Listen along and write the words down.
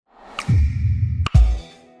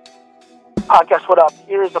Podcast, what up?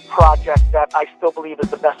 Here's a project that I still believe is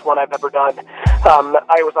the best one I've ever done.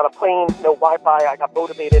 I was on a plane, no Wi-Fi, I got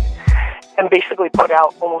motivated, and basically put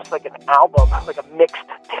out almost like an album, like a mixed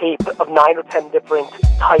tape of 9 or 10 different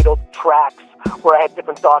titled tracks where I had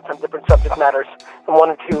different thoughts on different subject matters, and 1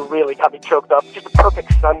 or 2 really got me choked up. Just a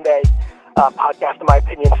perfect Sunday podcast, in my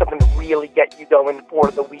opinion, something to really get you going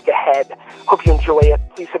for the week ahead. Hope you enjoy it.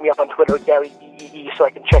 Please hit me up on Twitter, Gary BEE, so I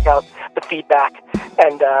can check out the feedback,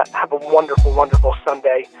 and have a wonderful, wonderful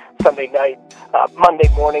Sunday night, Monday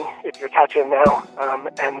morning, if you're catching it now,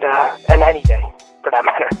 and any day, for that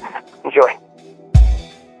matter. Enjoy.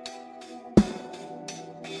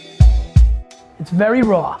 It's very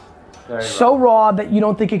raw. So raw that you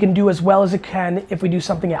don't think it can do as well as it can if we do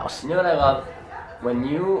something else. You know what I love? When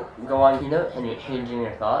you go on Keynote and you're changing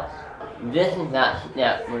your thoughts, this is that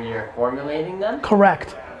step where you're formulating them.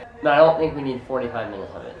 Correct. But I don't think we need 45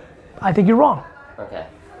 minutes of it. I think you're wrong. Okay.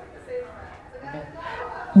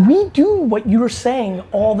 We do what you're saying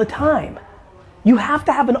all the time. You have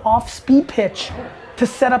to have an off-speed pitch to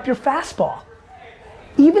set up your fastball.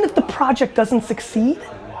 Even if the project doesn't succeed,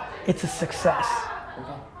 it's a success.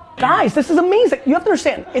 Guys, this is amazing. You have to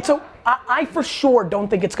understand, I for sure don't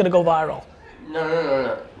think it's gonna go viral.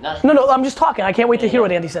 No, I'm just talking. I can't wait to hear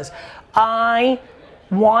what Andy says. I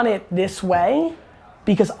want it this way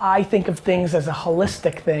because I think of things as a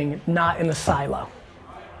holistic thing, not in a silo.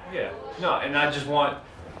 Yeah, no, and I just want,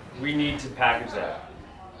 we need to package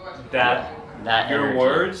that your energy.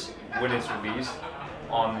 Words when it's released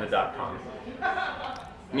on the .com.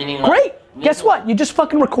 Meaning Great, guess what? You just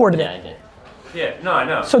fucking recorded Yeah, I it. did. Yeah, no, I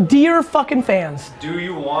know. So dear fucking fans. Do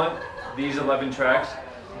you want these 11 tracks?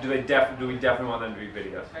 Do we definitely want them to be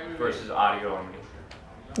video versus audio only?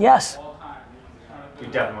 Yes. We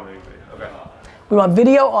definitely want them to be video. Okay. We want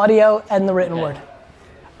video, audio, and the written word.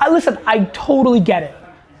 Listen, I totally get it.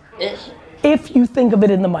 If you think of it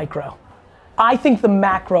in the micro. I think the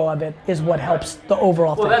macro of it is what helps the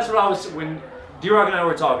overall thing. Well, that's what I was, when D-Rock and I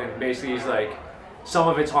were talking, basically he's like, some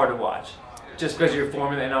of it's hard to watch. Just because you're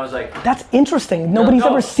forming, and I was like, that's interesting. Nobody's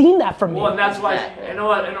ever seen that from me. Well, and that's why, and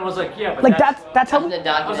I was like, yeah, but like that's how.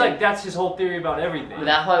 I was like, that's his whole theory about everything. But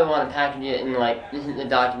that's why we want to package it in like, this is the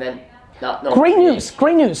document. Great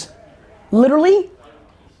news. Literally,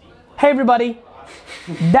 hey everybody,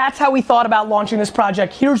 that's how we thought about launching this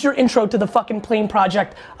project. Here's your intro to the fucking Plane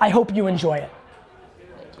project. I hope you enjoy it.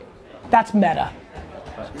 That's meta.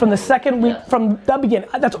 From the second week, from the beginning,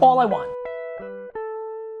 that's all I want.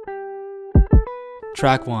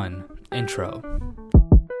 Track 1, Intro.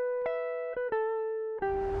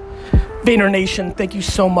 Vayner Nation, thank you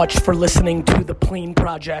so much for listening to the Plane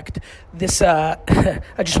project. This, I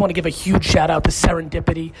just want to give a huge shout out to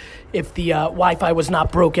Serendipity. If the Wi-Fi was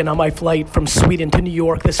not broken on my flight from Sweden to New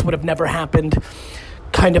York, this would have never happened.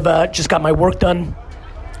 Kind of just got my work done,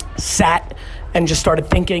 sat, and just started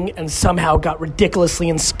thinking and somehow got ridiculously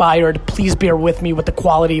inspired. Please bear with me with the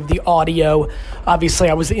quality of the audio. Obviously,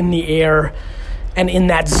 I was in the air and in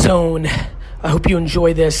that zone. I hope you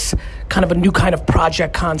enjoy this kind of a new kind of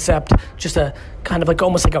project concept, just a kind of like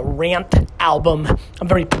almost like a rant album. I'm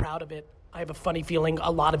very proud of it. I have a funny feeling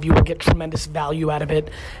a lot of you will get tremendous value out of it.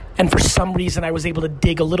 And for some reason, I was able to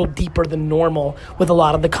dig a little deeper than normal with a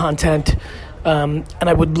lot of the content. And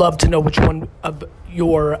I would love to know which one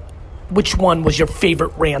was your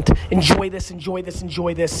favorite rant. Enjoy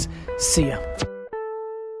this. See ya.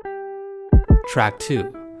 Track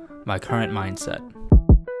 2, My Current Mindset.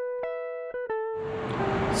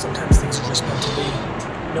 Sometimes things are just meant to be.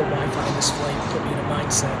 No Wi-Fi in this flight put me in a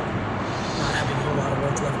mindset. Not having a whole lot of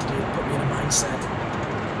work left to do put me in a mindset.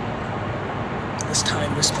 This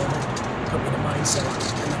time, this moment, put me in a mindset.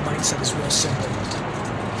 And the mindset is real simple.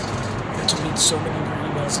 I get to read so many of your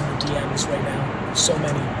emails and your DMs right now. So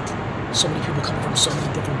many. So many people coming from so many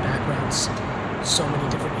different backgrounds. So many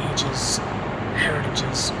different ages,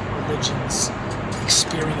 heritages, religions,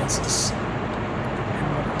 experiences. And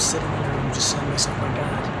when I'm sitting here, I'm just saying to myself, my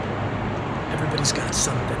God, everybody's got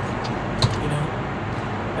something, you know?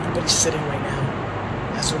 Everybody's sitting right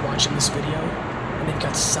now as they're watching this video, and they've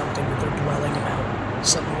got something that they're dwelling about,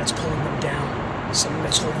 something that's pulling them down, something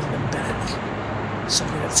that's holding them back,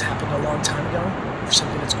 something that's happened a long time ago, or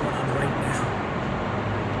something that's going on right now.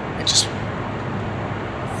 It just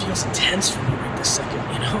feels intense for me right this second,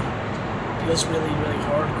 you know? It feels really, really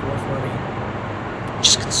hardcore for me.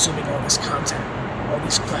 Just consuming all this content, all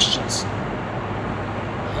these questions.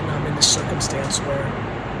 And I'm in this circumstance where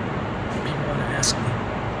people want to ask me.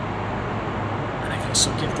 And I feel so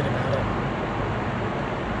gifted about it.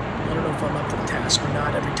 I don't know if I'm up to the task or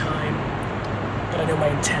not every time, but I know my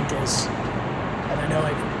intent is. And I know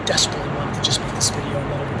I desperately wanted to just make this video and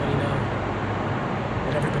let everybody know.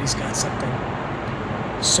 everybody's got something.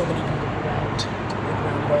 So many people look around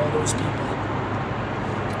at all those people,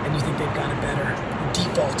 and you think they've got it better. You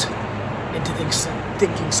default into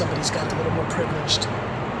thinking somebody's got it a little more privileged,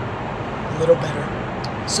 a little better.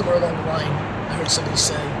 Somewhere along the line, I heard somebody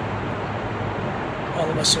say, all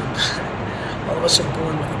of us are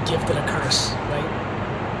born with a gift and a curse, right?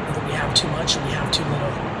 Either we have too much or we have too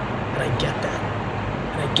little. And I get that.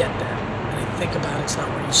 And I get that. And I think about it, it's not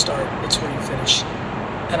where you start, it's where you finish.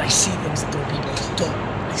 And I see things that people don't.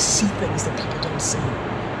 I see things that people don't see.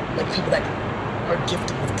 Like people that are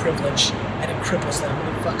gifted with privilege, and it cripples them, and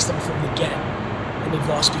it fucks them from the get. And they've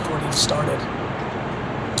lost before they've started.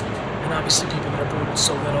 And obviously people that are born with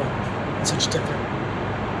so little in such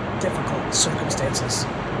difficult circumstances.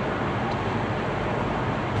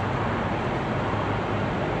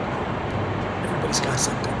 Everybody's got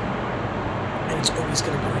something. And it's always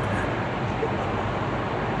going to be like that.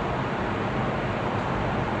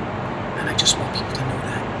 And I just want people to know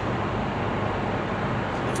that.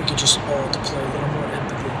 If we could just all deploy a little more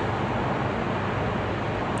empathy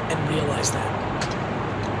and realize that,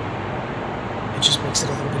 it just makes it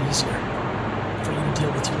a little bit easier for you to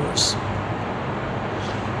deal with yours.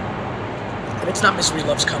 And it's not misery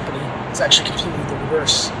loves company. It's actually completely the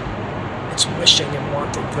reverse. It's wishing and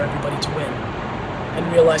wanting for everybody to win, and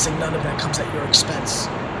realizing none of that comes at your expense.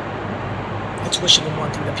 It's wishing and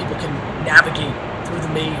wanting that people can navigate through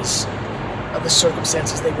the maze of the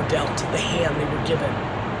circumstances they were dealt, the hand they were given.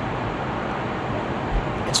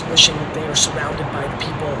 It's wishing that they are surrounded by the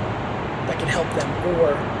people that can help them,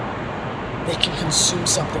 or they can consume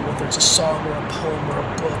something, whether it's a song or a poem or a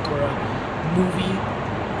book or a movie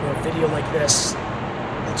or a video like this,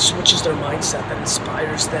 that switches their mindset, that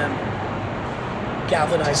inspires them,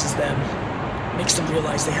 galvanizes them, makes them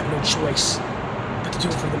realize they have no choice but to do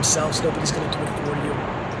it for themselves. Nobody's going to do it for you.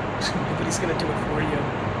 Nobody's going to do it for you.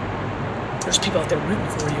 There's people out there rooting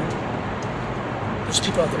for you. There's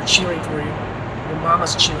people out there cheering for you. Your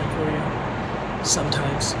mama's cheering for you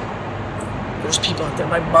sometimes. There's people out there,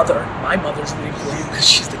 my mother's rooting for you because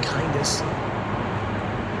she's the kindest.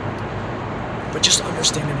 But just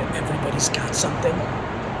understanding that everybody's got something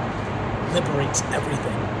liberates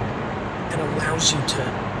everything and allows you to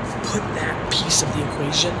put that piece of the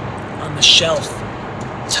equation on the shelf,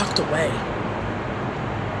 tucked away.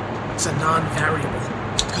 It's a non-variable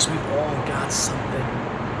because we've all got something.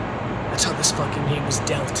 That's how this fucking game was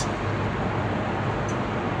dealt.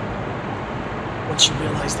 Once you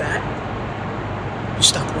realize that, you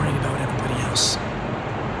stop worrying about everybody else.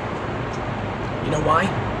 You know why?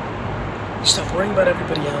 You stop worrying about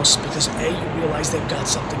everybody else because A, you realize they've got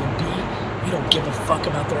something, and B, you don't give a fuck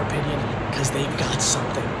about their opinion because they've got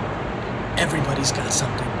something. Everybody's got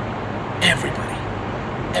something. Everybody.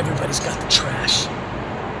 Everybody's got the trash.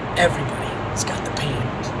 Everybody's got the pain.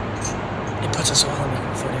 It puts us all on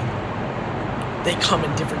equal footing. They come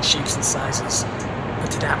in different shapes and sizes, but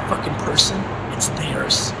to that fucking person, it's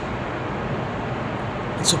theirs.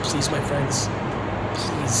 And so please, my friends,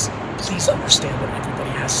 please understand that everybody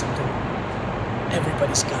has something.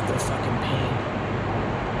 Everybody's got their fucking pain.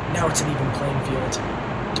 Now it's an even playing field.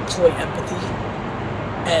 Deploy empathy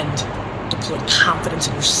and deploy confidence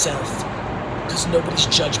in yourself, because nobody's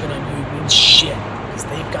judgment on you means shit, because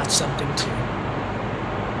they've got something too.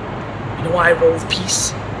 You know why I roll with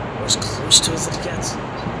peace, or as close to as it gets?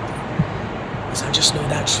 Because I just know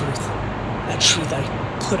that truth. That truth I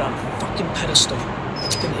put on a fucking pedestal.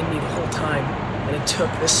 It's been in me the whole time, and it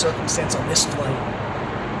took this circumstance on this flight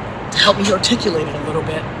to help me articulate it a little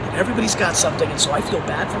bit. And everybody's got something, and so I feel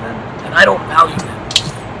bad for them, and I don't value them.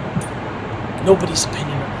 Nobody's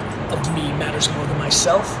opinion of me matters more than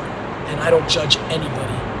myself, and I don't judge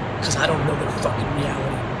anybody, because I don't know their fucking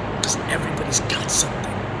reality, because everybody's got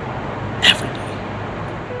something. Everybody.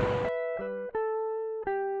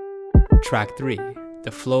 Track 3.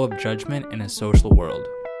 The flow of judgment in a social world.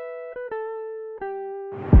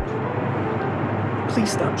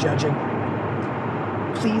 Please stop judging.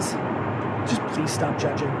 Please, just please stop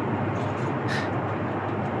judging.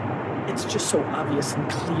 It's just so obvious and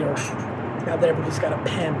clear now that everybody's got a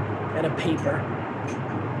pen and a paper.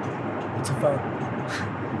 It's a phone.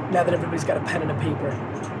 Now that everybody's got a pen and a paper,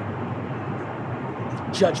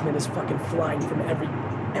 judgment is fucking flying from every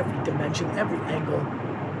dimension, every angle.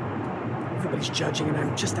 Everybody's judging, and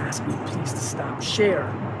I'm just asking you please to stop. Share,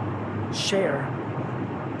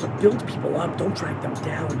 but build people up, don't drag them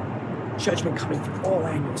down. Judgment coming from all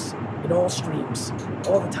angles, in all streams,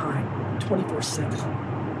 all the time, 24/7.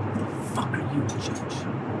 Who the fuck are you to judge?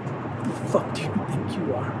 Who the fuck do you think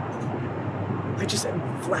you are? I just am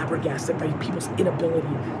flabbergasted by people's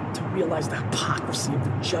inability to realize the hypocrisy of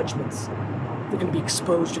their judgments. They're going to be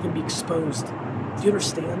exposed. You're going to be exposed. Do you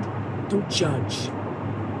understand? Don't judge.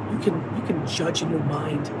 You can judge in your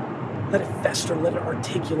mind. Let it fester. Let it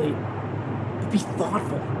articulate. But be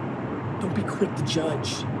thoughtful. Don't be quick to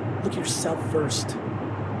judge. Look at yourself first.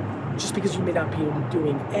 Just because you may not be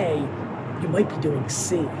doing A, you might be doing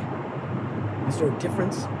C. Is there a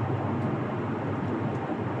difference?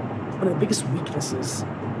 One of the biggest weaknesses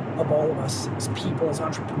of all of us as people, as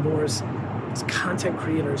entrepreneurs, as content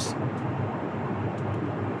creators,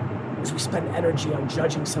 is we spend energy on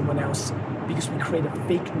judging someone else because we create a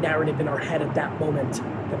fake narrative in our head at that moment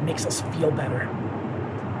that makes us feel better.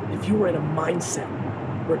 If you were in a mindset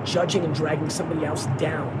where judging and dragging somebody else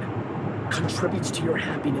down contributes to your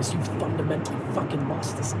happiness, you've fundamentally fucking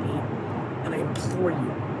lost this game. And I implore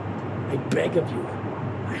you, I beg of you,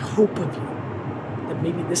 I hope of you, that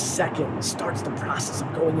maybe this second starts the process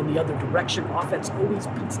of going in the other direction. Offense always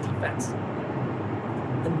beats defense.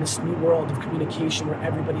 In this new world of communication where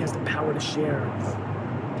everybody has the power to share,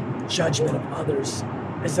 judgment of others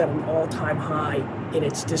is at an all-time high in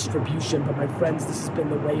its distribution. But my friends, this has been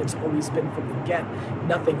the way it's always been from the get.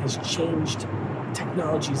 Nothing has changed.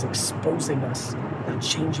 Technology is exposing us, not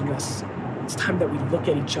changing us. It's time that we look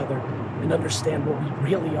at each other and understand what we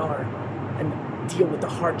really are and deal with the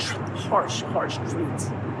harsh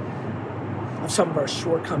truths of some of our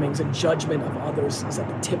shortcomings. And judgment of others is at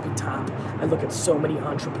the tippy top. I look at so many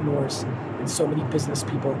entrepreneurs and so many business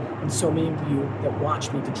people and so many of you that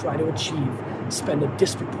watch me to try to achieve, spend a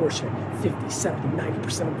disproportionate 50, 70,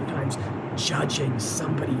 90% of the times judging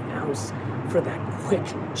somebody else for that quick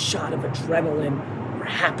shot of adrenaline or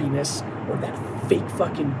happiness or that fake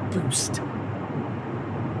fucking boost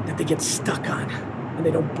that they get stuck on and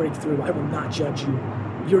they don't break through. I will not judge you.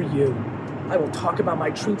 You're you. I will talk about my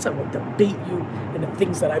truths. I will debate you in the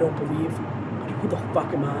things that I don't believe. But who the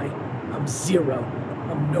fuck am I? I'm zero.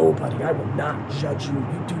 I'm nobody. I will not judge you.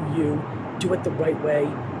 You do you. Do it the right way.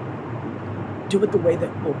 Do it the way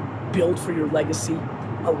that will build for your legacy.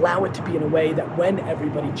 Allow it to be in a way that when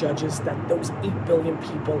everybody judges, that those 8 billion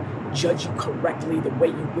people judge you correctly, the way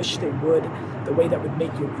you wish they would, the way that would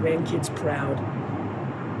make your grandkids proud.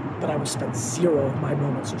 But I will spend zero of my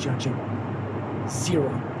moments judging.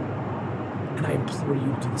 Zero. And I implore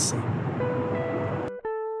you to do the same.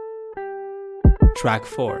 Track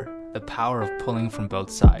 4. The power of pulling from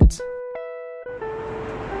both sides.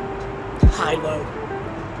 High-low.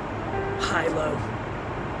 High-low.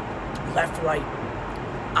 Left-right.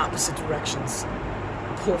 Opposite directions.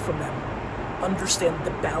 Pull from them. Understand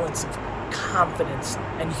the balance of confidence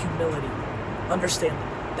and humility. Understand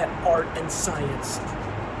that art and science.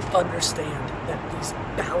 Understand that these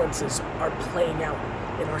balances are playing out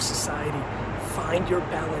in our society. Find your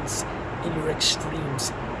balance in your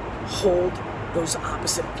extremes. Hold those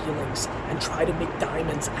opposite feelings and try to make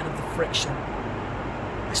diamonds out of the friction.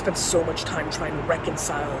 I spent so much time trying to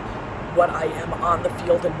reconcile what I am on the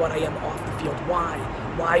field and what I am off the field. Why?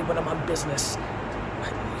 Why when I'm on business?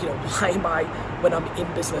 Why am I when I'm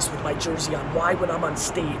in business with my jersey on? Why when I'm on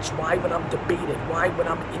stage? Why when I'm debated? Why when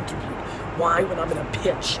I'm interviewed? Why when I'm in a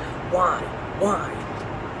pitch? Why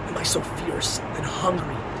am I so fierce and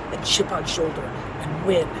hungry and chip on shoulder and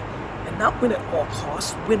win? And not win at all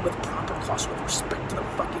costs, win with proper cost, with respect to the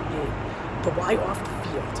fucking game. But why off the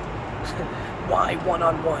field? Why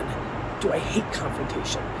one-on-one? Do I hate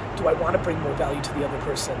confrontation? Do I want to bring more value to the other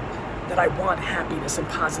person? That I want happiness and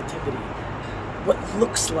positivity? What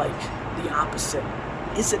looks like the opposite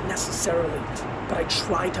isn't necessarily, but I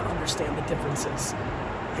try to understand the differences.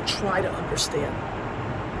 I try to understand.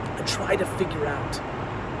 I try to figure out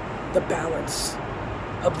the balance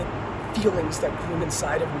of the feelings that groom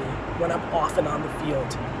inside of me when I'm off and on the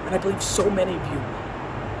field. And I believe so many of you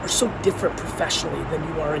are so different professionally than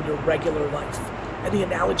you are in your regular life. And the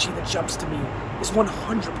analogy that jumps to me is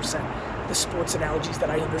 100% the sports analogies that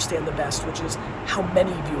I understand the best, which is how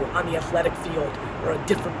many of you on the athletic field are a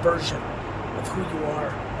different version of who you are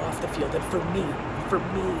off the field. And for me,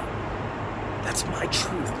 that's my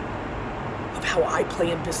truth of how I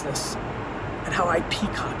play in business and how I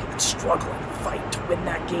peacock and struggle and fight to win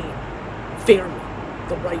that game fairly,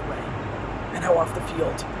 the right way. And how off the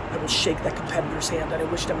field I will shake that competitor's hand and I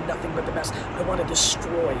wish them nothing but the best. I want to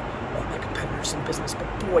destroy all my competitors in business, but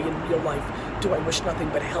boy, in real life, do I wish nothing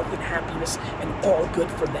but health and happiness and all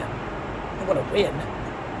good for them. I want to win.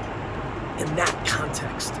 In that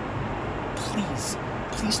context, please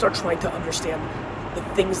start trying to understand the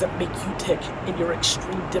things that make you tick in your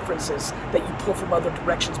extreme differences that you pull from other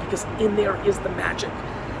directions, because in there is the magic.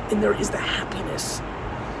 In there is the happiness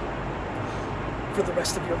for the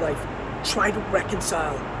rest of your life. Try to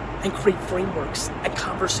reconcile and create frameworks and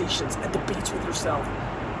conversations and debates with yourself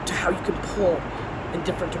to how you can pull in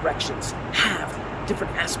different directions, have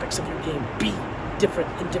different aspects of your game, be different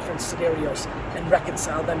in different scenarios, and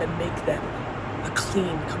reconcile them and make them a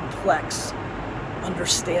clean, complex,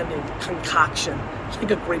 understanding concoction,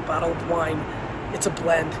 like a great bottle of wine. It's a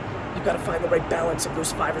blend. You've got to find the right balance of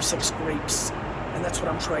those 5 or 6 grapes, and that's what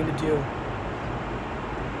I'm trying to do.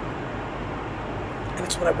 And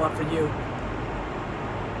it's what I want for you.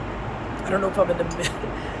 I don't know if I'm in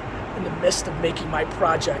the midst of making my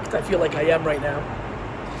project. I feel like I am right now.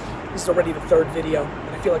 This is already the 3rd video,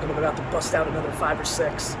 and I feel like I'm about to bust out another 5 or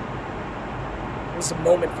 6. It was a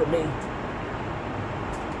moment for me.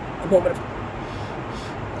 A moment of,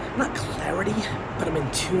 not clarity, but I'm in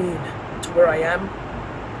tune to where I am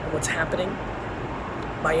and what's happening,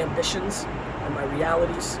 my ambitions and my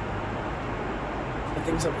realities, the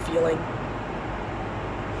things I'm feeling.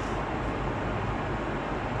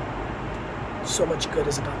 So much good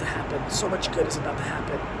is about to happen. So much good is about to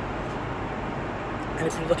happen. And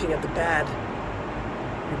if you're looking at the bad,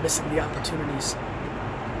 you're missing the opportunities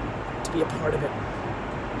to be a part of it.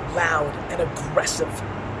 Loud and aggressive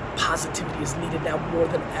positivity is needed now more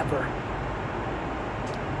than ever.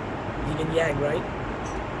 Yin and yang, right?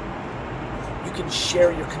 You can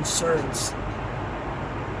share your concerns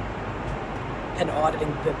and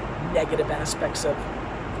auditing the negative aspects of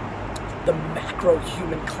the macro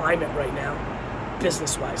human climate right now,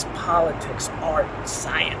 business-wise, politics, art,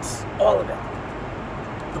 science, all of it.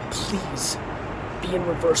 But please be in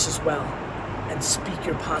reverse as well and speak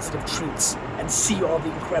your positive truths and see all the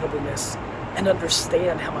incredibleness and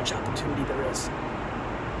understand how much opportunity there is.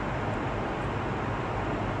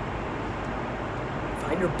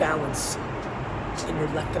 Find your balance in your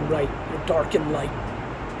left and right, your dark and light,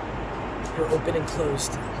 your open and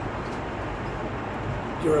closed,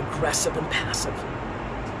 your aggressive and passive.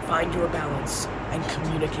 Find your balance and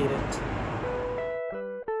communicate it.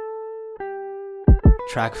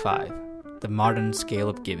 Track 5. The Modern Scale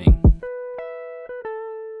of Giving.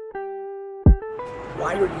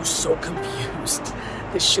 Why are you so confused?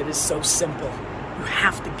 This shit is so simple. You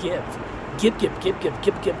have to give. Give, give, give, give,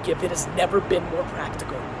 give, give, give. It has never been more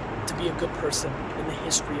practical to be a good person in the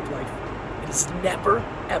history of life. It has never,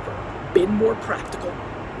 ever been more practical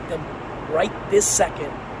than right this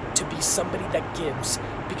second to be somebody that gives,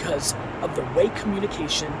 because of the way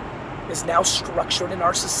communication is now structured in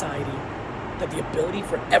our society, that the ability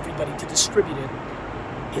for everybody to distribute it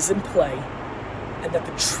is in play, and that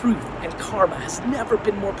the truth and karma has never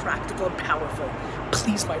been more practical and powerful.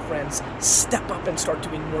 Please, my friends, step up and start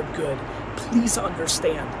doing more good. Please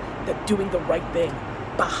understand that doing the right thing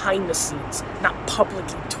behind the scenes, not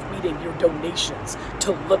publicly tweeting your donations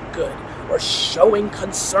to look good or showing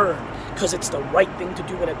concern because it's the right thing to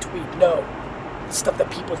do in a tweet. No, stuff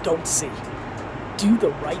that people don't see. Do the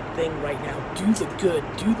right thing right now. Do the good.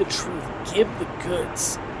 Do the truth. Give the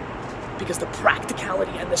goods. Because the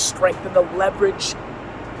practicality and the strength and the leverage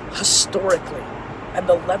historically, and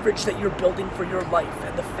the leverage that you're building for your life,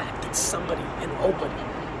 and the fact that somebody and nobody,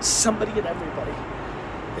 somebody and everybody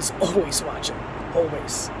is always watching,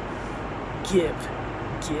 always. Give,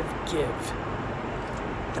 give, give.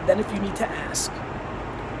 And then if you need to ask,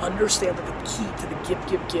 understand that the key to the give,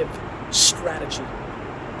 give, give strategy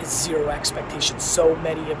is zero expectation. So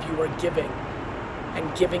many of you are giving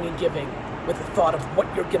and giving and giving with the thought of what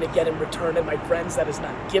you're going to get in return. And my friends, that is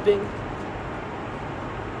not giving.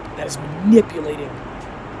 That is manipulating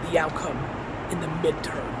the outcome in the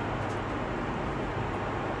midterm.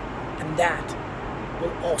 And that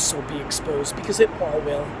will also be exposed, because it all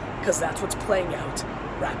will, because that's what's playing out.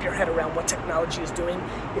 Wrap your head around what technology is doing.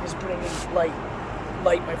 It is bringing light,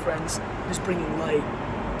 my friends. It is bringing light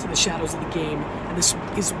to the shadows of the game. And this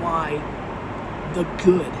is why the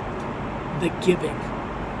good, the giving,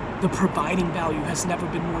 the providing value has never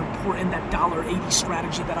been more important. That $1.80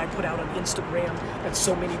 strategy that I put out on Instagram that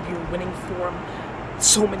so many of you are winning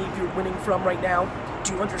from right now.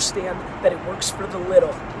 Do you understand that it works for the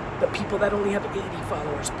little, the people that only have 80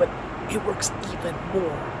 followers, but it works even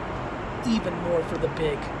more for the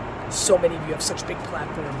big. So many of you have such big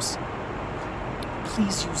platforms.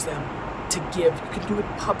 Please use them to give. You can do it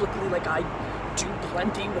publicly like I do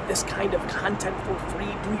plenty with this kind of content for free.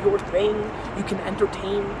 Do your thing. You can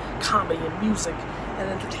entertain comedy and music and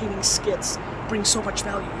entertaining skits. Bring so much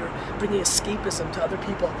value. You're bringing escapism to other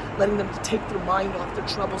people, letting them take their mind off their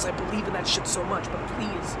troubles. I believe in that shit so much. But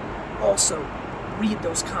please also read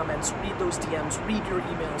those comments, read those DMs, read your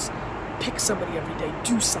emails. Pick somebody every day.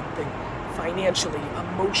 Do something financially,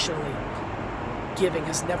 emotionally. Giving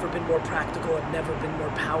has never been more practical and never been more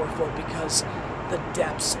powerful, because the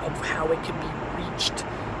depths of how it can be reached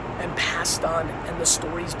and passed on and the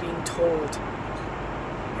stories being told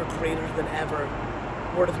are greater than ever.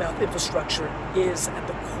 Word of mouth infrastructure is at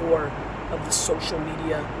the core of the social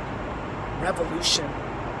media revolution,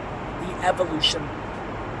 the evolution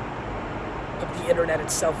of the internet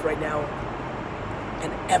itself right now.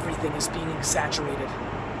 And everything is being exaggerated.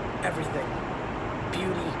 Everything.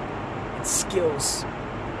 Beauty and skills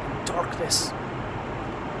and darkness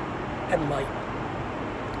and light.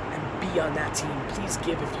 And be on that team. Please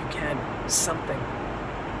give, if you can, something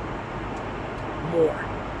more.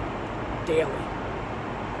 Daily.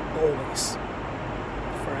 Always.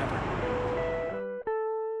 Forever.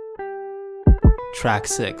 Track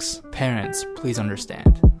 6. Parents, please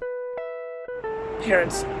understand.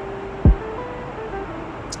 Parents.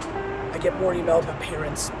 I get more email about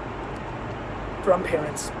parents, from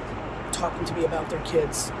parents, talking to me about their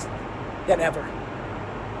kids than ever.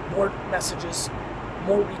 More messages,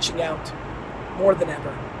 more reaching out, more than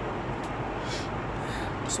ever.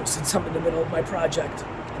 So since I'm in the middle of my project,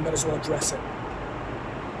 I might as well address it.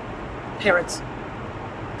 Parents,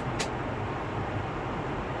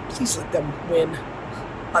 please let them win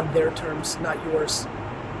on their terms, not yours.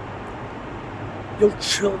 Your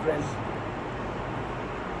children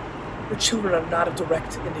are not a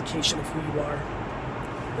direct indication of who you are.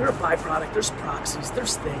 They're a byproduct, there's proxies,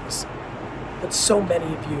 there's things. But so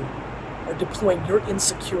many of you are deploying your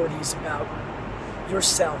insecurities about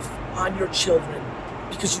yourself on your children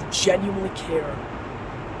because you genuinely care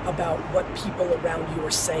about what people around you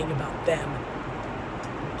are saying about them.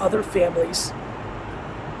 Other families,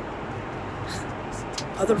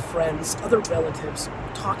 other friends, other relatives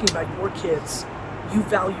talking about your kids, you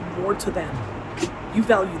value more to them. You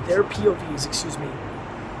value their POVs,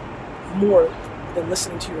 more than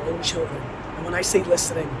listening to your own children. And when I say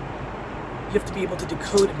listening, you have to be able to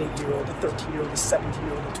decode an 8-year-old, a 13-year-old, a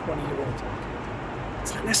 17-year-old, a 20-year-old.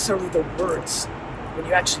 It's not necessarily the words when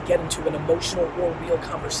you actually get into an emotional or real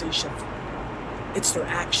conversation. It's their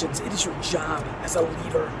actions. It is your job as a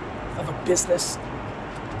leader of a business,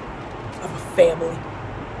 of a family,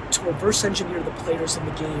 to reverse engineer the players in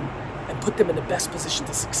the game and put them in the best position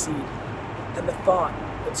to succeed. And the thought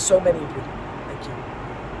that so many of you, thank you,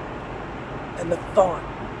 and the thought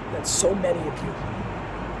that so many of you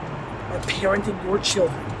are parenting your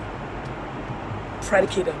children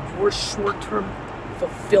predicated on your short-term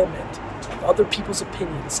fulfillment of other people's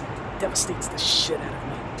opinions devastates the shit out of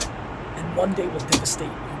me. And one day will devastate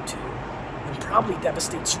you too, and probably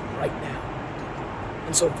devastates you right now.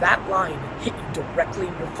 And so if that line hit you directly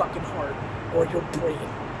in your fucking heart, or your brain,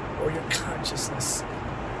 or your consciousness,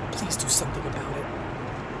 please do something about it.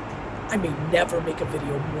 I may never make a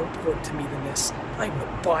video more important to me than this. I'm the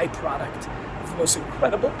byproduct of the most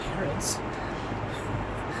incredible parents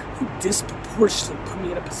who disproportionately put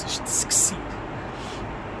me in a position to succeed.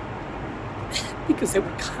 Because they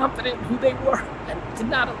were confident in who they were and did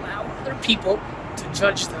not allow other people to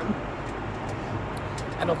judge them,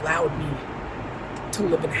 and allowed me to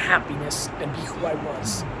live in happiness and be who I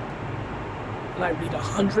was. And I read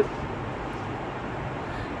 100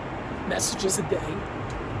 messages a day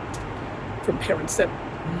from parents that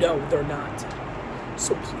no, they're not.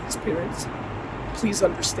 So please, parents, please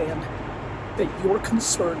understand that your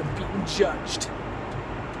concern of being judged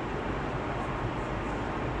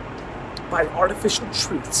by artificial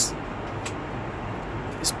truths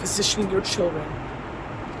is positioning your children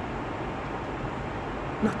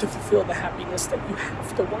not to fulfill the happiness that you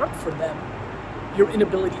have to want for them. Your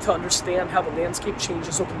inability to understand how the landscape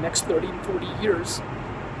changes over the next 30 and 40 years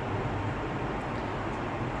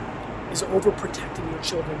is overprotecting your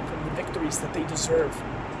children from the victories that they deserve.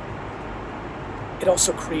 It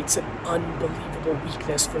also creates an unbelievable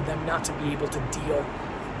weakness for them not to be able to deal.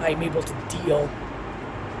 I am able to deal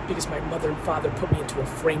because my mother and father put me into a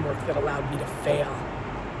framework that allowed me to fail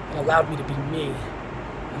and allowed me to be me.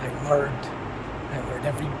 And I learned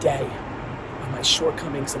every day of my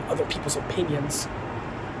shortcomings and other people's opinions.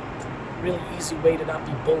 A really easy way to not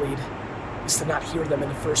be bullied is to not hear them in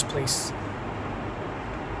the first place.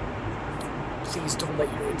 Please don't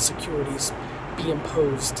let your insecurities be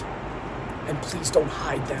imposed, and please don't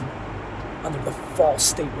hide them under the false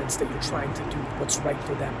statements that you're trying to do what's right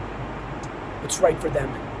for them. What's right for them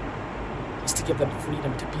is to give them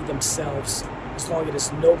freedom to be themselves, as long as it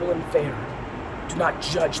is noble and fair. Do not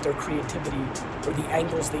judge their creativity or the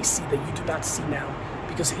angles they see that you do not see now,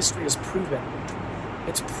 because history has proven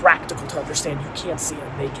it's practical to understand you can't see it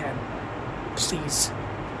and they can. Please.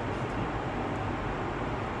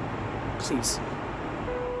 Please.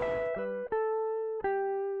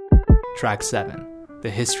 Track 7. The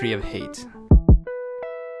History of Hate.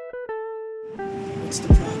 It's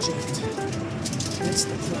the project. It's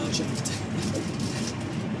the project.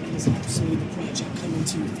 is absolutely the project coming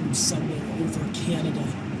to you from somewhere over Canada.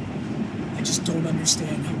 I just don't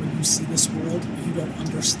understand how when you see this world, you don't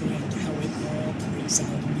understand how it all plays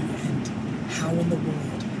out in the end. How in the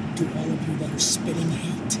world do all of you that are spitting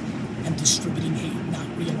hate and distributing hate not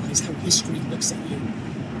realize how history looks at you?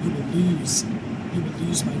 You will lose. You will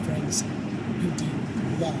lose, my friends. You'll be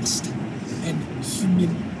lost and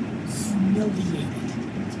humiliated.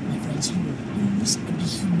 My friends, you will lose and be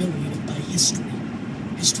humiliated by history.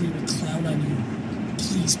 History will clown on you.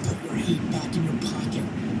 Please put your hate back in your pocket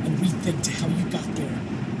and rethink to how you got there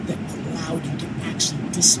that allowed you to actually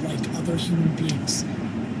dislike other human beings.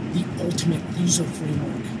 The ultimate loser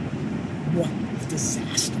framework. What a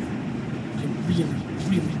disaster. I really,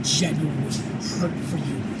 really genuinely hurt for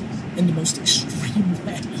you in the most extreme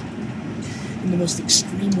way. In the most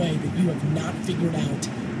extreme way that you have not figured out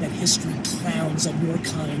that history clowns on your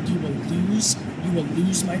kind. You will lose. You will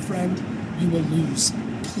lose, my friend. You will lose.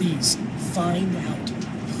 Please find out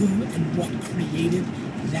who and what created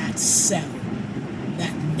that cell,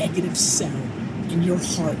 that negative cell in your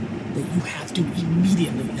heart that you have to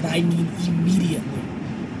immediately, and I mean immediately,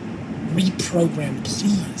 reprogram.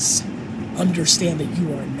 Please understand that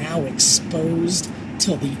you are now exposed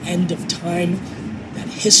till the end of time, that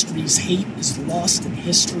history's hate is lost in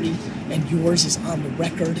history and yours is on the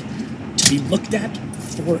record to be looked at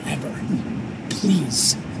forever.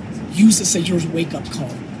 Please use this as your wake-up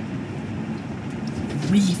call.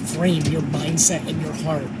 Reframe your mindset and your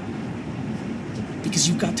heart, because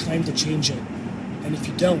you've got time to change it. And if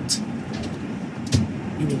you don't,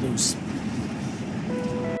 you will lose.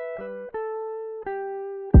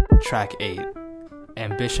 Track 8.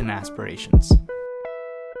 Ambition Aspirations.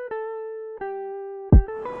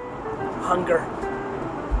 Hunger.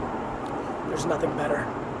 There's nothing better.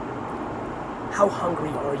 How hungry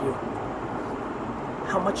are you?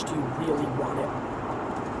 How much do you really want it?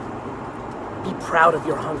 Be proud of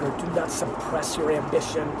your hunger. Do not suppress your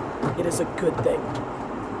ambition. It is a good thing.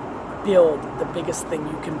 Build the biggest thing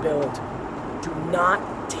you can build. Do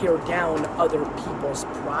not tear down other people's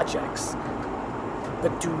projects,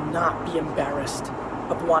 but do not be embarrassed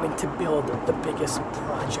of wanting to build the biggest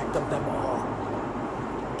project of them all.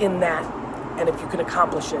 In that, and if you can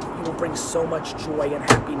accomplish it, you will bring so much joy and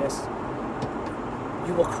happiness.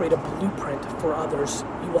 You will create a blueprint for others.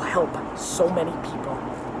 You will help so many people.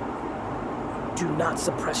 Do not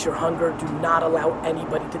suppress your hunger. Do not allow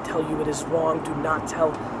anybody to tell you it is wrong. Do not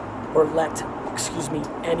tell or let,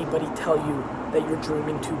 anybody tell you that you're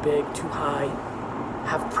dreaming too big, too high.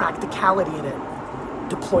 Have practicality in it.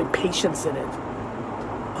 Deploy patience in it.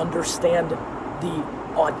 Understand the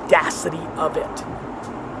audacity of it.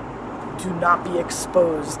 Do not be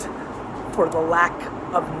exposed for the lack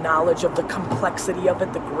of knowledge of the complexity of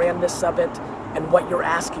it, the grandness of it, and what you're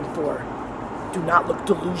asking for. Do not look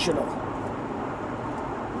delusional.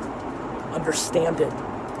 Understand it.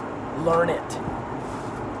 Learn it.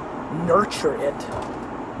 Nurture it.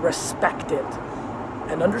 Respect it.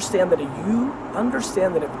 And understand that if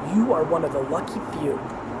you are one of the lucky few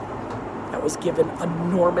that was given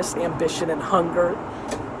enormous ambition and hunger,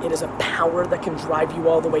 it is a power that can drive you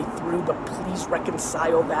all the way through, but please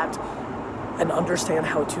reconcile that and understand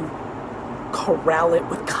how to corral it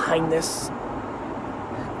with kindness.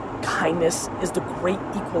 Kindness is the great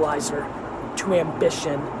equalizer to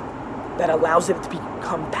ambition that allows it to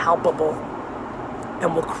become palpable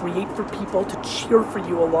and will create for people to cheer for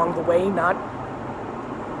you along the way, not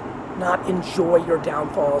enjoy your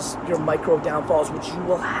downfalls, your micro downfalls, which you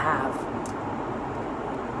will have.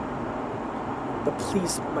 But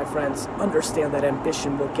please, my friends, understand that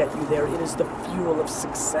ambition will get you there. It is the fuel of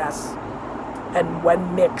success. And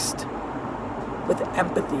when mixed with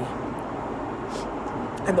empathy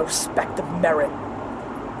and the respect of merit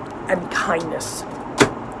and kindness,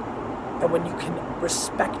 and when you can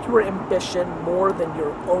respect your ambition more than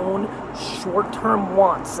your own short-term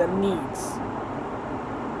wants and needs,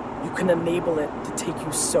 you can enable it to take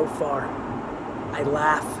you so far. I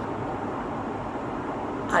laugh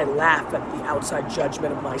at the outside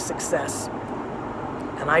judgment of my success.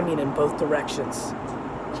 And I mean in both directions.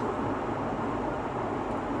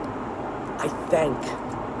 I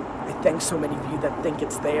thank so many of you that think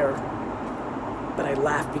it's there. But I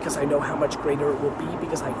laugh because I know how much greater it will be,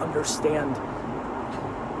 because I understand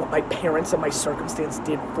what my parents and my circumstance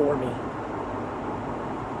did for me.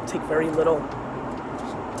 Take very little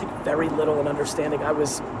in understanding. I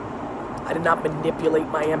did not manipulate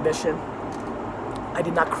my ambition. I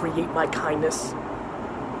did not create my kindness.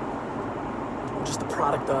 I'm just the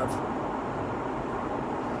product of.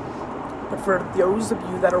 But for those of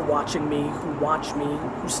you that are watching me,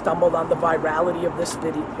 who stumbled on the virality of this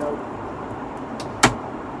video,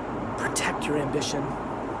 protect your ambition.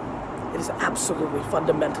 It is absolutely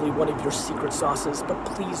fundamentally one of your secret sauces, but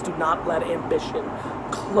please do not let ambition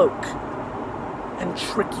cloak and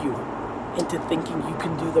trick you into thinking you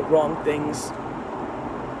can do the wrong things.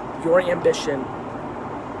 Your ambition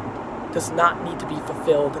does not need to be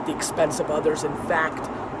fulfilled at the expense of others. In fact,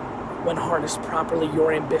 when harnessed properly,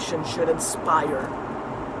 your ambition should inspire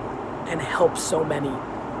and help so many.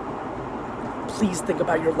 Please think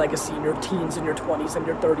about your legacy in your teens and your 20s and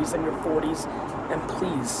your 30s and your 40s. And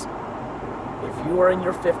please, if you are in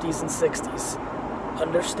your 50s and 60s,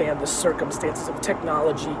 understand the circumstances of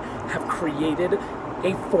technology have created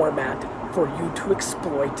a format for you to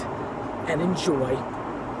exploit and enjoy,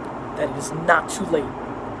 that it is not too late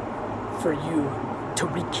for you to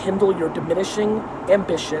rekindle your diminishing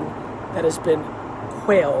ambition that has been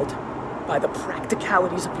quailed by the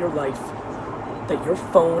practicalities of your life, that your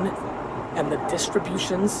phone and the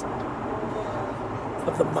distributions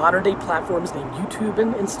of the modern day platforms named YouTube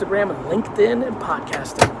and Instagram and LinkedIn and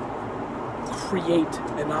podcasting create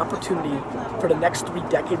an opportunity for the next 3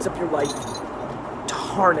 decades of your life to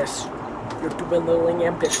harness your dwindling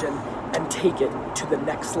ambition and take it to the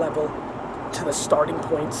next level, to the starting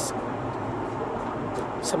points.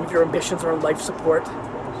 Some of your ambitions are on life support,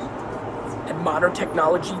 and modern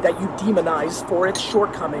technology that you demonize for its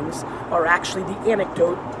shortcomings are actually the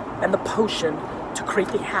antidote and the potion to create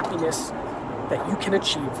the happiness that you can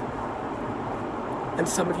achieve. And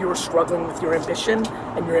some of you are struggling with your ambition,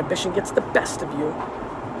 and your ambition gets the best of you,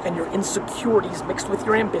 and your insecurities mixed with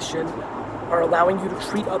your ambition are allowing you to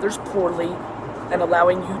treat others poorly and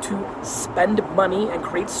allowing you to spend money and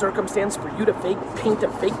create circumstance for you to paint a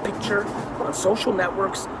fake picture on social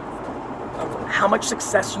networks of how much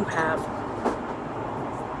success you have.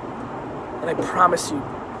 And I promise you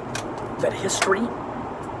that history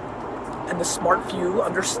and the smart few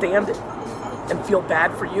understand it and feel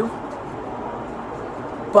bad for you,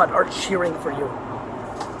 but are cheering for you.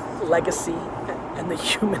 Legacy and the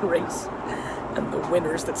human race and the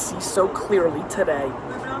winners that see so clearly today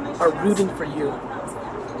are rooting for you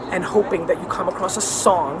and hoping that you come across a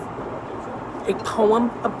song, a poem,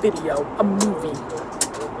 a video, a movie,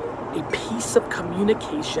 a piece of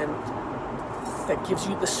communication that gives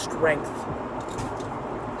you the strength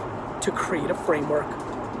to create a framework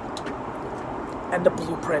and a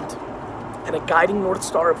blueprint and a guiding North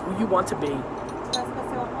Star of who you want to be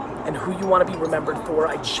and who you want to be remembered for.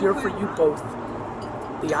 I cheer for you both,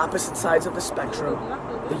 the opposite sides of the spectrum,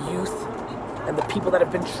 the youth and the people that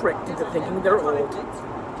have been tricked into thinking they're old.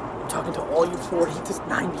 I'm talking to all you 40 to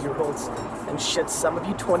 90-year-olds and shit, some of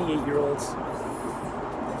you 28-year-olds.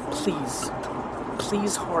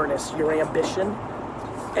 Please harness your ambition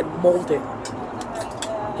and mold it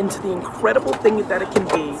into the incredible thing that it can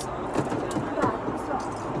be,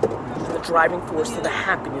 and the driving force to the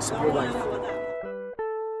happiness of your life.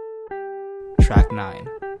 Track 9.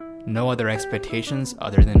 No other expectations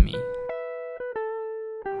other than me.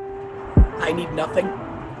 I need nothing,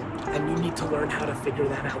 and you need to learn how to figure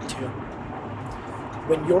that out too.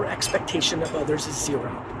 When your expectation of others is zero,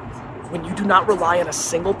 when you do not rely on a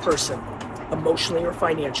single person, emotionally or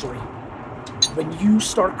financially, when you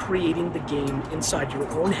start creating the game inside your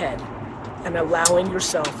own head and allowing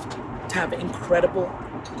yourself to have incredible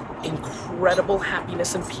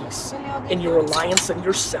happiness and peace in your reliance on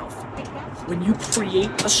yourself, when you create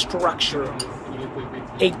a structure,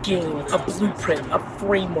 a game, a blueprint, a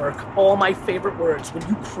framework, all my favorite words, when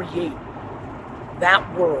you create that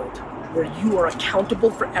world where you are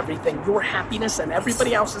accountable for everything, your happiness and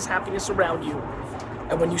everybody else's happiness around you,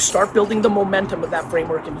 and when you start building the momentum of that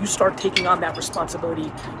framework and you start taking on that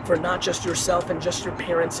responsibility for not just yourself and just your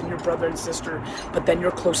parents and your brother and sister, but then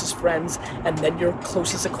your closest friends, and then your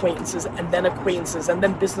closest acquaintances, and then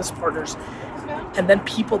business partners, and then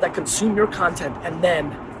people that consume your content, and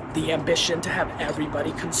then the ambition to have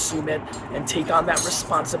everybody consume it and take on that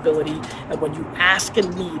responsibility. And when you ask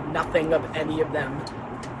and need nothing of any of them,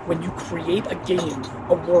 when you create a game,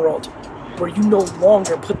 a world, where you no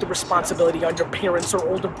longer put the responsibility on your parents or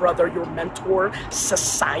older brother, your mentor,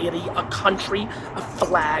 society, a country, a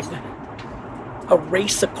flag, a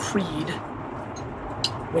race, a creed,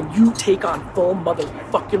 when you take on full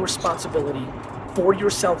motherfucking responsibility for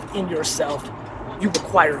yourself, in yourself, you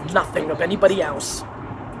require nothing of anybody else.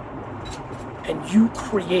 And you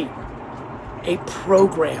create a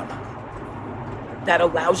program that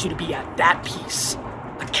allows you to be at that peace,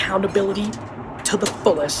 accountability to the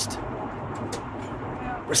fullest,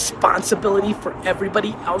 responsibility for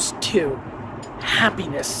everybody else too,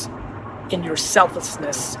 happiness in your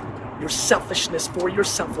selflessness, your selfishness for your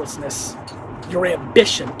selflessness, your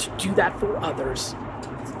ambition to do that for others.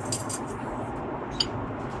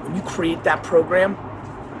 when you create that program,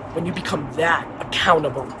 when you become that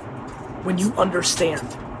accountable, when you understand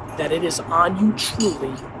that it is on you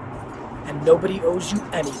truly and nobody owes you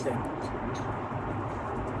anything,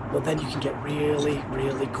 well, then you can get really,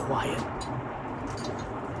 really quiet.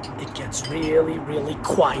 It gets really, really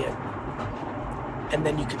quiet. And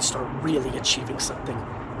then you can start really achieving something.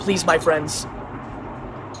 Please, my friends,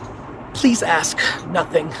 please ask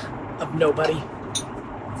nothing of nobody.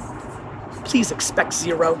 Please expect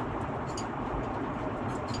zero.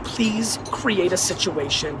 Please create a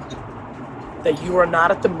situation that you are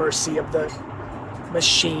not at the mercy of the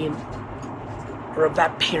machine or of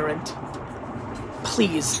that parent.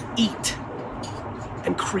 Please eat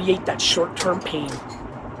and create that short-term pain.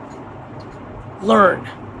 Learn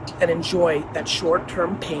and enjoy that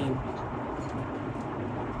short-term pain.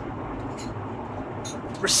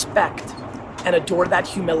 Respect and adore that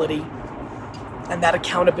humility and that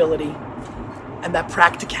accountability and that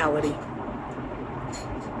practicality.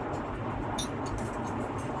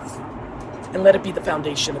 And let it be the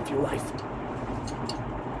foundation of your life.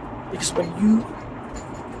 Because when you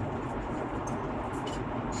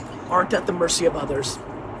aren't at the mercy of others,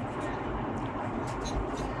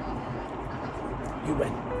 you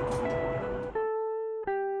win.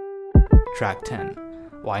 Track 10.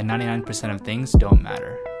 Why 99% of things don't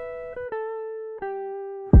matter.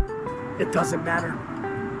 It doesn't matter.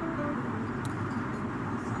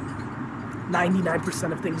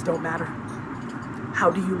 99% of things don't matter.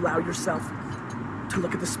 How do you allow yourself to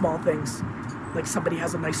look at the small things, like somebody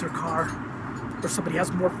has a nicer car, or somebody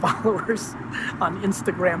has more followers on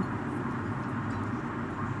Instagram?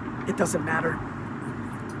 It doesn't matter.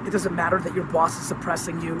 It doesn't matter that your boss is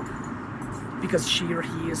suppressing you because she or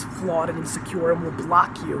he is flawed and insecure and will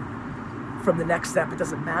block you from the next step. It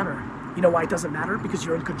doesn't matter. You know why it doesn't matter? Because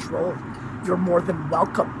you're in control. You're more than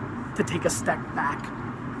welcome to take a step back,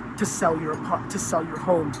 to sell your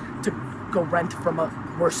home, to go rent from a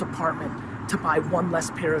worse apartment, to buy one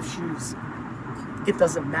less pair of shoes. It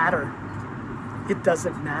doesn't matter. It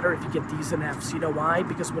doesn't matter if you get D's and F's. You know why?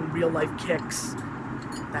 Because when real life kicks,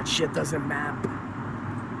 that shit doesn't map.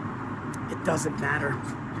 It doesn't matter.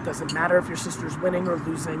 It doesn't matter if your sister's winning or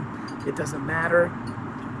losing. It doesn't matter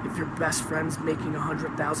if your best friend's making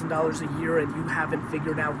 $100,000 a year and you haven't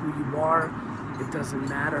figured out who you are. It doesn't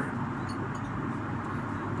matter.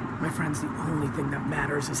 My friends, the only thing that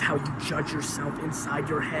matters is how you judge yourself inside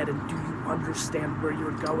your head, and do you understand where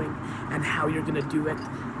you're going and how you're going to do it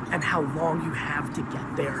and how long you have to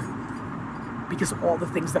get there. Because all the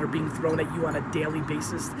things that are being thrown at you on a daily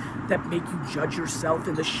basis that make you judge yourself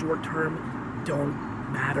in the short term don't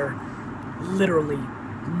matter. Literally,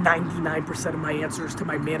 99% of my answers to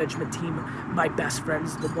my management team, my best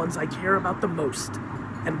friends, the ones I care about the most.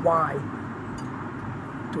 And why?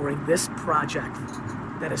 During this project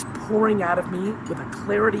that is pouring out of me with a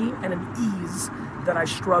clarity and an ease that I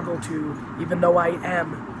struggle to, even though I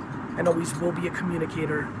am and always will be a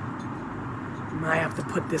communicator, I have to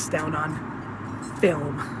put this down on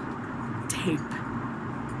film, tape,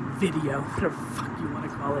 video, whatever the fuck you want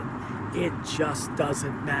to call it. It just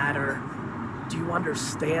doesn't matter. Do you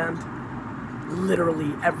understand?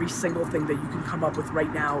 Literally every single thing that you can come up with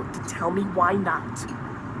right now to tell me why not,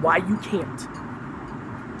 why you can't,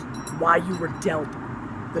 why you were dealt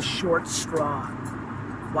the short straw,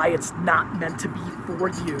 why it's not meant to be for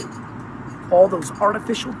you. All those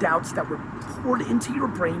artificial doubts that were poured into your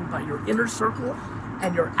brain by your inner circle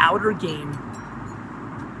and your outer game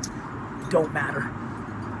don't matter.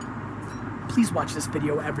 Please watch this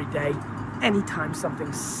video every day. Anytime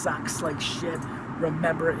something sucks like shit,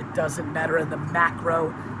 remember it doesn't matter. In the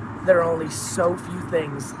macro, there are only so few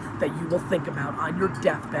things that you will think about on your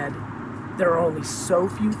deathbed. There are only so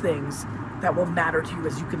few things that will matter to you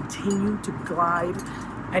as you continue to glide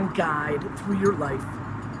and guide through your life.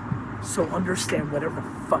 So understand whatever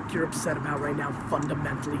the fuck you're upset about right now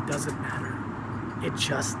fundamentally doesn't matter. It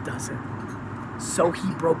just doesn't. So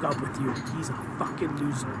he broke up with you. He's a fucking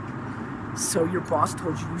loser. So your boss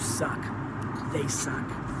told you you suck. They suck.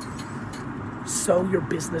 So your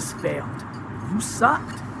business failed. You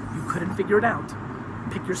sucked. You couldn't figure it out.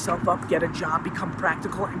 Pick yourself up, get a job, become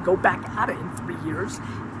practical, and go back at it in 3 years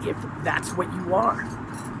if that's what you are.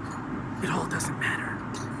 It all doesn't matter.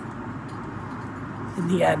 In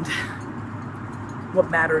the end, what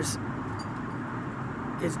matters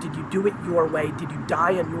is, did you do it your way? Did you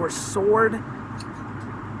die on your sword?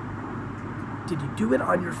 Did you do it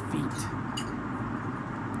on your feet?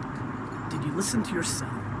 Did you listen to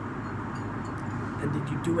yourself? And did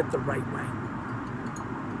you do it the right way?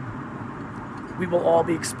 We will all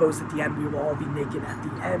be exposed at the end. We will all be naked at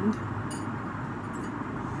the end.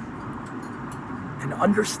 And and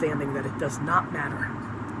understanding that it does not matter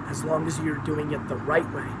as long as you're doing it the right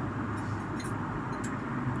way,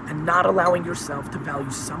 and not allowing yourself to value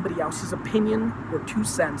somebody else's opinion or 2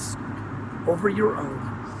 cents over your own,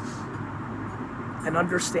 and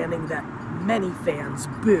understanding that many fans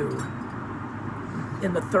boo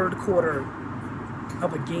in the third quarter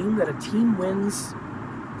of a game that a team wins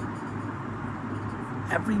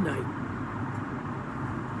every night.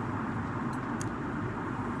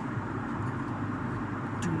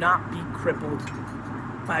 Do not be crippled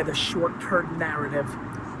by the short-term narrative.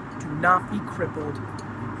 Do not be crippled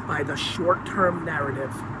by the short-term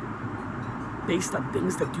narrative based on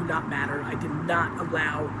things that do not matter. I did not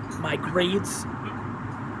allow my grades,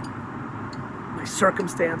 my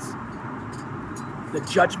circumstance, the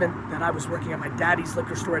judgment that I was working at my daddy's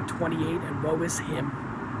liquor store at 28 and woe is him.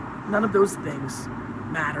 None of those things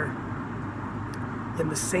matter. In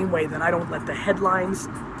the same way that I don't let the headlines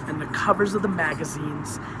and the covers of the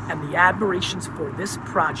magazines and the admirations for this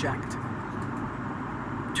project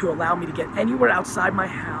to allow me to get anywhere outside my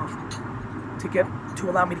house, to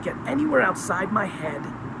allow me to get anywhere outside my head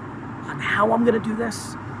on how I'm going to do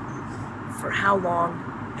this, for how long,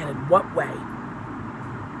 and in what way.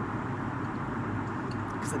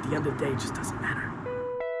 Because at the end of the day, it just doesn't matter.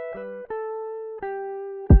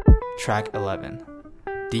 Track 11.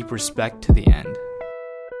 Deep Respect to the End.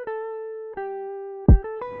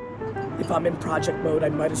 If I'm in project mode, I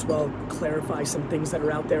might as well clarify some things that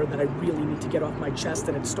are out there that I really need to get off my chest,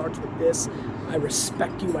 and it starts with this. I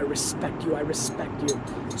respect you, I respect you, I respect you.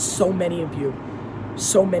 So many of you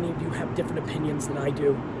have different opinions than I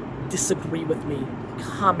do. Disagree with me,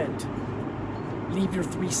 comment, leave your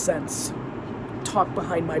 3 cents, talk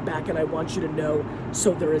behind my back, and I want you to know,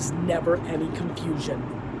 so there is never any confusion,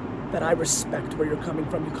 that I respect where you're coming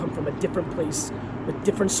from. You come from a different place, with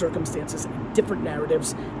different circumstances and different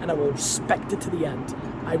narratives, and I will respect it to the end.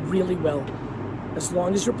 I really will. As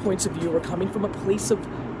long as your points of view are coming from a place of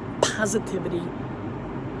positivity,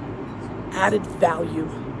 added value,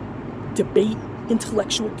 debate,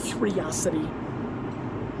 intellectual curiosity,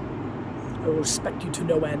 I will respect you to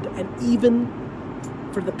no end. And even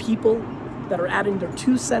for the people that are adding their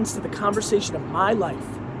 2 cents to the conversation of my life,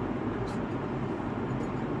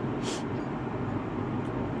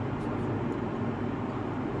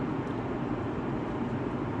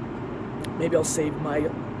 maybe I'll save my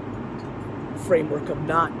framework of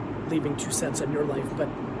not leaving 2 cents on your life, but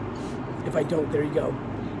if I don't, there you go.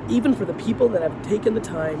 Even for the people that have taken the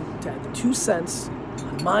time to add the 2 cents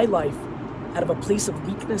on my life out of a place of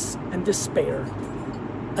weakness and despair,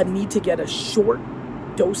 a need to get a short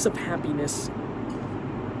dose of happiness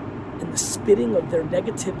in the spitting of their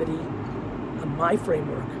negativity on my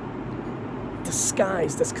framework,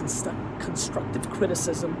 disguised as constructive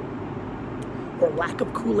criticism or lack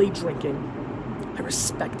of Kool-Aid drinking. I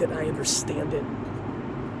respect it, I understand it,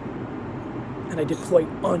 and I deploy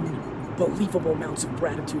unbelievable amounts of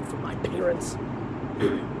gratitude for my parents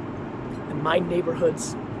and my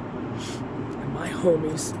neighborhoods and my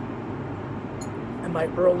homies and my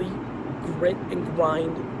early grit and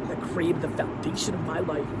grind that created the foundation of my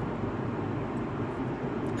life.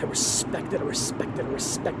 I respect it, I respect it, I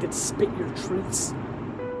respect it. Spit your truths.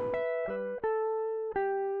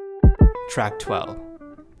 Track 12.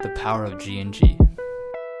 The Power of G&G.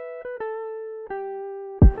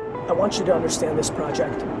 I want you to understand this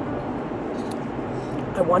project.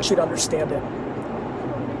 I want you to understand it.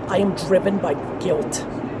 I am driven by guilt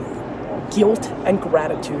and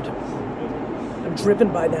gratitude. I'm driven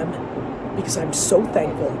by them because I'm so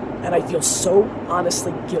thankful, and I feel so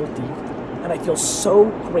honestly guilty, and I feel so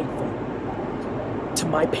grateful to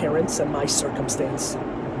my parents and my circumstance.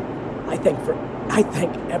 I thank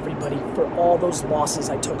everybody for all those losses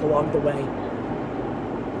I took along the way.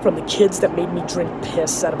 From the kids that made me drink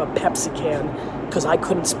piss out of a Pepsi can because I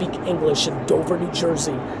couldn't speak English in Dover, New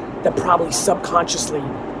Jersey, that probably subconsciously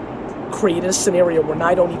created a scenario where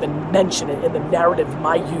I don't even mention it in the narrative of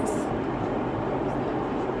my youth.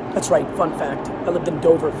 That's right, fun fact. I lived in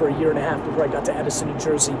Dover for 1.5 years before I got to Edison, New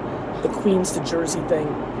Jersey. The Queens to Jersey thing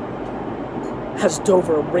has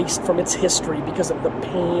Dover erased from its history because of the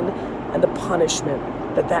pain and the punishment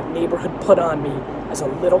that neighborhood put on me as a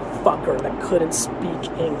little fucker that couldn't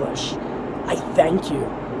speak English. I thank you,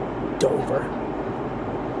 Dover.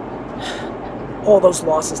 All those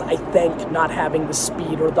losses, I thank not having the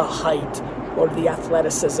speed or the height or the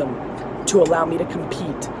athleticism to allow me to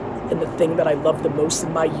compete in the thing that I loved the most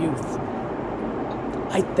in my youth.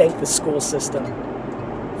 I thank the school system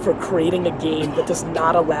for creating a game that does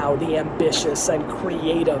not allow the ambitious and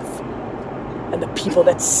creative and the people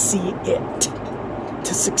that see it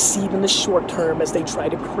to succeed in the short term as they try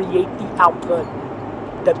to create the output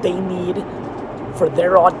that they need for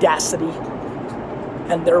their audacity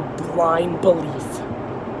and their blind belief.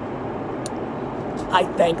 I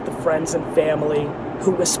thank the friends and family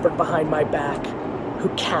who whispered behind my back, who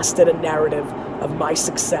casted a narrative of my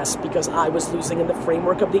success because I was losing in the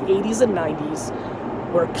framework of the 80s and 90s,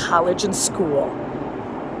 where college and school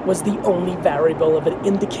was the only variable of an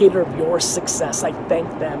indicator of your success. I thank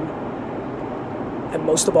them. And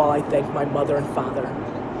most of all, I thank my mother and father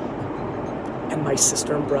and my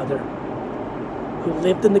sister and brother who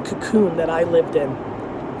lived in the cocoon that I lived in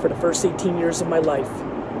for the first 18 years of my life.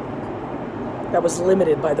 That was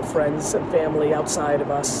limited by the friends and family outside of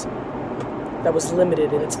us. That was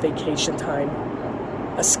limited in its vacation time,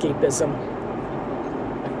 escapism.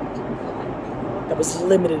 That was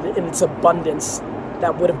limited in its abundance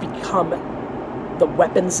that would have become the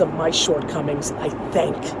weapons of my shortcomings. I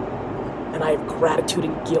thank and I have gratitude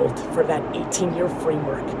and guilt for that 18-year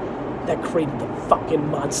framework that created the fucking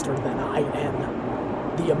monster that I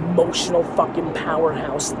am. The emotional fucking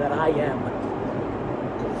powerhouse that I am.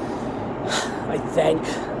 I thank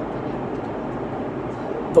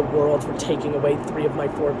the world for taking away 3 of my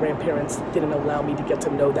 4 grandparents that didn't allow me to get to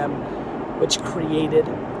know them, which created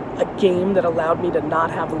a game that allowed me to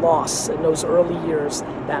not have loss in those early years,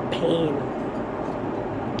 that pain.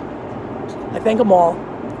 I thank them all,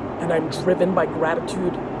 and I'm driven by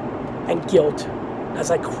gratitude and guilt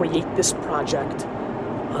as I create this project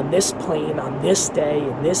on this plane, on this day,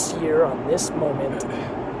 in this year, on this moment.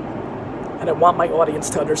 And I want my audience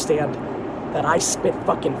to understand that I spit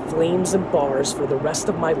fucking flames and bars for the rest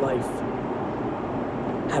of my life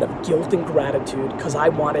out of guilt and gratitude because I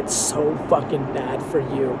want it so fucking bad for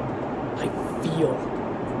you. I feel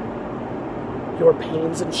your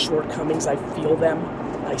pains and shortcomings. I feel them.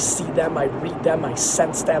 I see them. I read them. I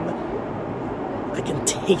sense them. I can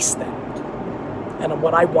taste them. And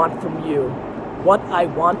what I want from you, what I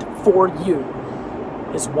want for you,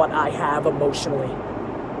 is what I have emotionally.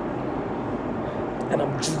 And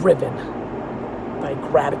I'm driven by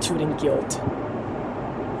gratitude and guilt.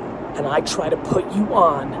 And I try to put you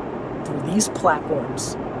on through these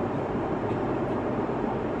platforms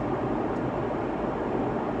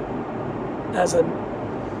as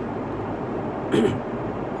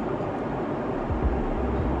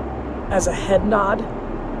a head nod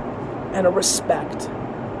and a respect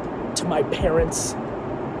to my parents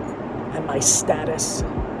and my status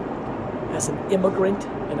as an immigrant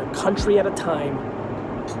in a country at a time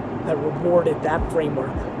that rewarded that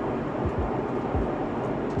framework.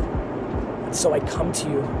 And so I come to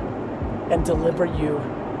you and deliver you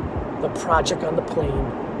the project on the plane.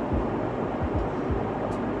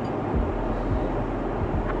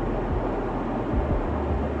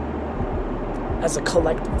 As a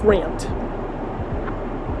collective rant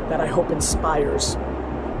that I hope inspires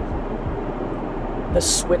the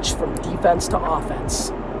switch from defense to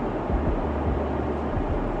offense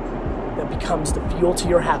that becomes the fuel to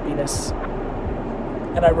your happiness.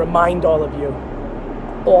 And I remind all of you,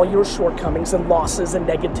 all your shortcomings and losses and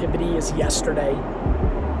negativity is yesterday.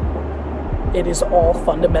 It is all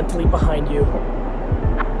fundamentally behind you.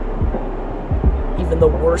 Even the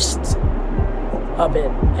worst of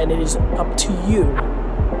it, and it is up to you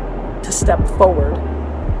to step forward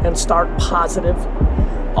and start positive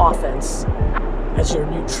offense as your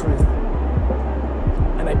new truth.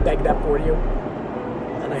 And I beg that for you.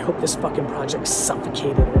 And I hope this fucking project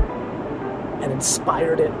suffocated it and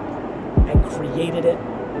inspired it and created it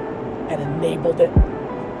and enabled it.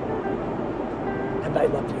 And I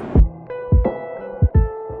love you.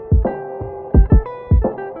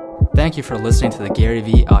 Thank you for listening to the Gary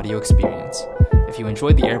Vee audio experience. If you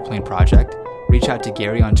enjoyed the Airplane Project, reach out to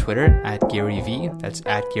Gary on Twitter @GaryVee, that's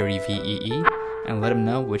 @GaryVee, and let him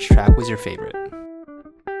know which track was your favorite.